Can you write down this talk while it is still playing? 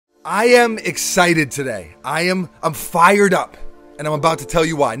I am excited today. I'm fired up, and I'm about to tell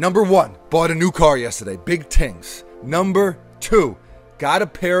you why. Number one, bought a new car yesterday, big tings. Number two, got a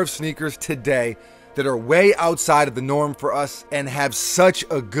pair of sneakers today that are way outside of the norm for us and have such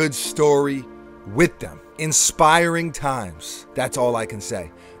a good story with them. Inspiring times. That's all I can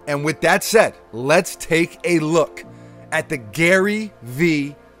say. And with that said, let's take a look at the Gary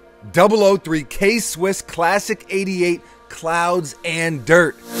V 003 K-Swiss Classic 88 Clouds and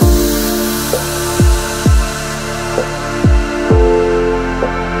Dirt.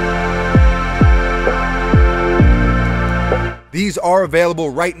 These are available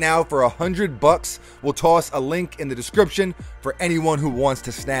right now for $100. We'll toss a link in the description for anyone who wants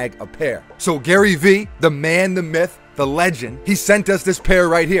to snag a pair. So Gary V, the man, the myth, the legend, he sent us this pair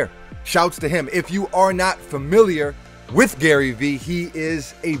right here. Shouts to him. If you are not familiar with Gary V, he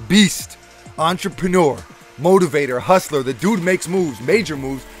is a beast, entrepreneur, motivator, hustler. The dude makes moves, major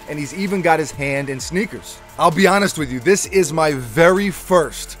moves, and he's even got his hand in sneakers. I'll be honest with you, this is my very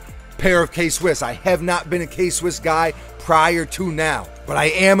first pair of K-Swiss. I have not been a K-Swiss guy prior to now, but I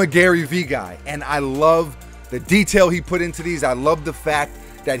am a Gary V guy, and I love the detail he put into these. I love the fact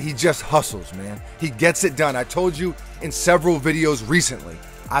that he just hustles, man. He gets it done. I told you in several videos recently,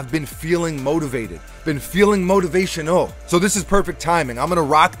 I've been feeling motivated, been feeling motivational. So this is perfect timing. I'm gonna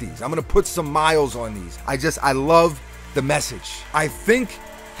rock these. I'm gonna put some miles on these. I love the message. I think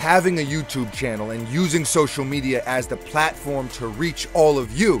having a YouTube channel and using social media as the platform to reach all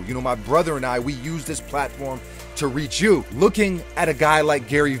of you, my brother and I, we use this platform to reach you. Looking at a guy like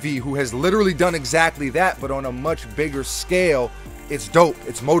Gary V, who has literally done exactly that, but on a much bigger scale, it's dope,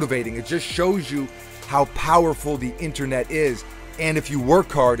 it's motivating. It just shows you how powerful the internet is. And if you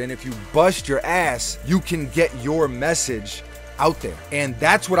work hard and if you bust your ass, you can get your message out there. And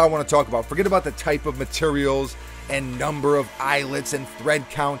that's what I want to talk about. Forget about the type of materials and number of eyelets and thread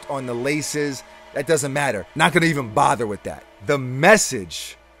count on the laces. That doesn't matter. Not going to even bother with that. The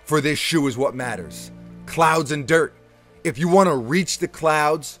message for this shoe is what matters. Clouds and dirt. If you want to reach the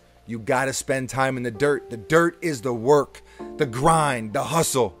clouds, you got to spend time in the dirt. The dirt is the work, the grind, the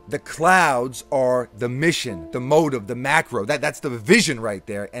hustle. The clouds are the mission, the motive, the macro. That's the vision right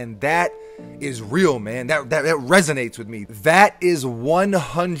there. And that is real, man. That resonates with me. That is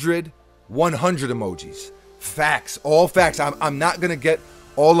 100 emojis. Facts, all facts. I'm not going to get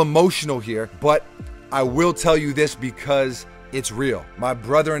all emotional here, but I will tell you this because it's real. My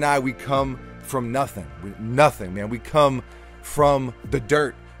brother and I, we come from nothing. Nothing, man. We come from the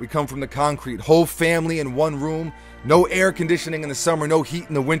dirt. We come from the concrete. Whole family in one room. No air conditioning in the summer. No heat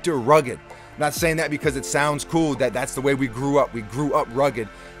in the winter. Rugged. I'm not saying that because it sounds cool. That's the way we grew up. We grew up rugged.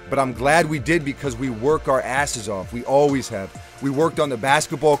 But I'm glad we did because we work our asses off. We always have. We worked on the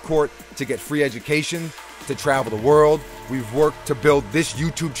basketball court to get free education, to travel the world. We've worked to build this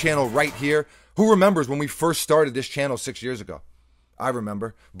YouTube channel right here. Who remembers when we first started this channel 6 years ago? I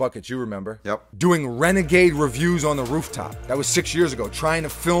remember. Buckets, you remember. Yep. Doing renegade reviews on the rooftop. That was 6 years ago. Trying to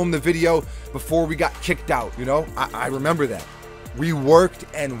film the video before we got kicked out, I remember that. We worked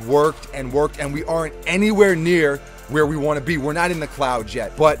and worked and worked, and we aren't anywhere near where we want to be. We're not in the clouds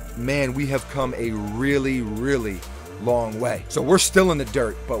yet, but man, we have come a really, really long way. So we're still in the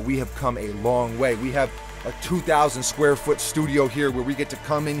dirt, but we have come a long way. We have a 2,000 square foot studio here where we get to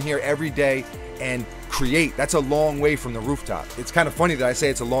come in here every day and create. That's a long way from the rooftop. It's kind of funny that I say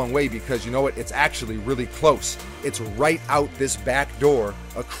it's a long way because you know what? It's actually really close. It's right out this back door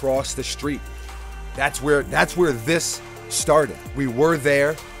across the street. That's where this started. We were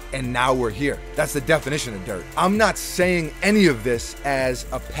there and now we're here. That's the definition of dirt. I'm not saying any of this as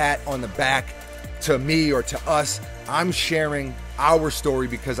a pat on the back to me or to us. I'm sharing our story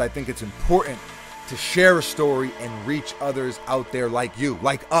because I think it's important to share a story and reach others out there like you,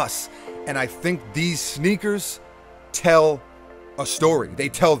 like us. And I think these sneakers tell a story. They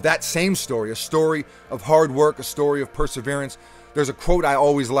tell that same story, a story of hard work, a story of perseverance. There's a quote I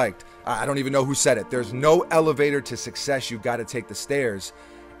always liked. I don't even know who said it. There's no elevator to success. You got to take the stairs.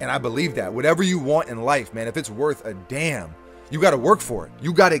 And I believe that. Whatever you want in life, man, if it's worth a damn, you got to work for it.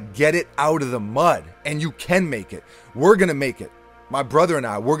 You got to get it out of the mud, and you can make it. We're going to make it. My brother and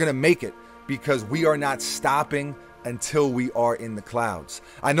I, we're going to make it because we are not stopping until we are in the clouds.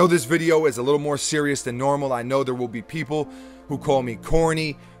 I know this video is a little more serious than normal. I know there will be people who call me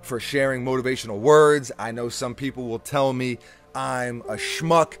corny for sharing motivational words. I know some people will tell me I'm a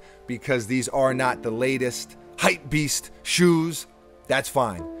schmuck because these are not the latest hype beast shoes. That's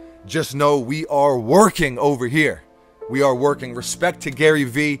fine. Just know we are working over here. We are working. Respect to Gary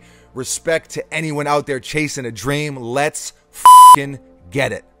V. Respect to anyone out there chasing a dream. Let's f***ing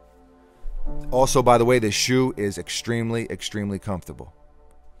get it. Also, by the way, this shoe is extremely, extremely comfortable.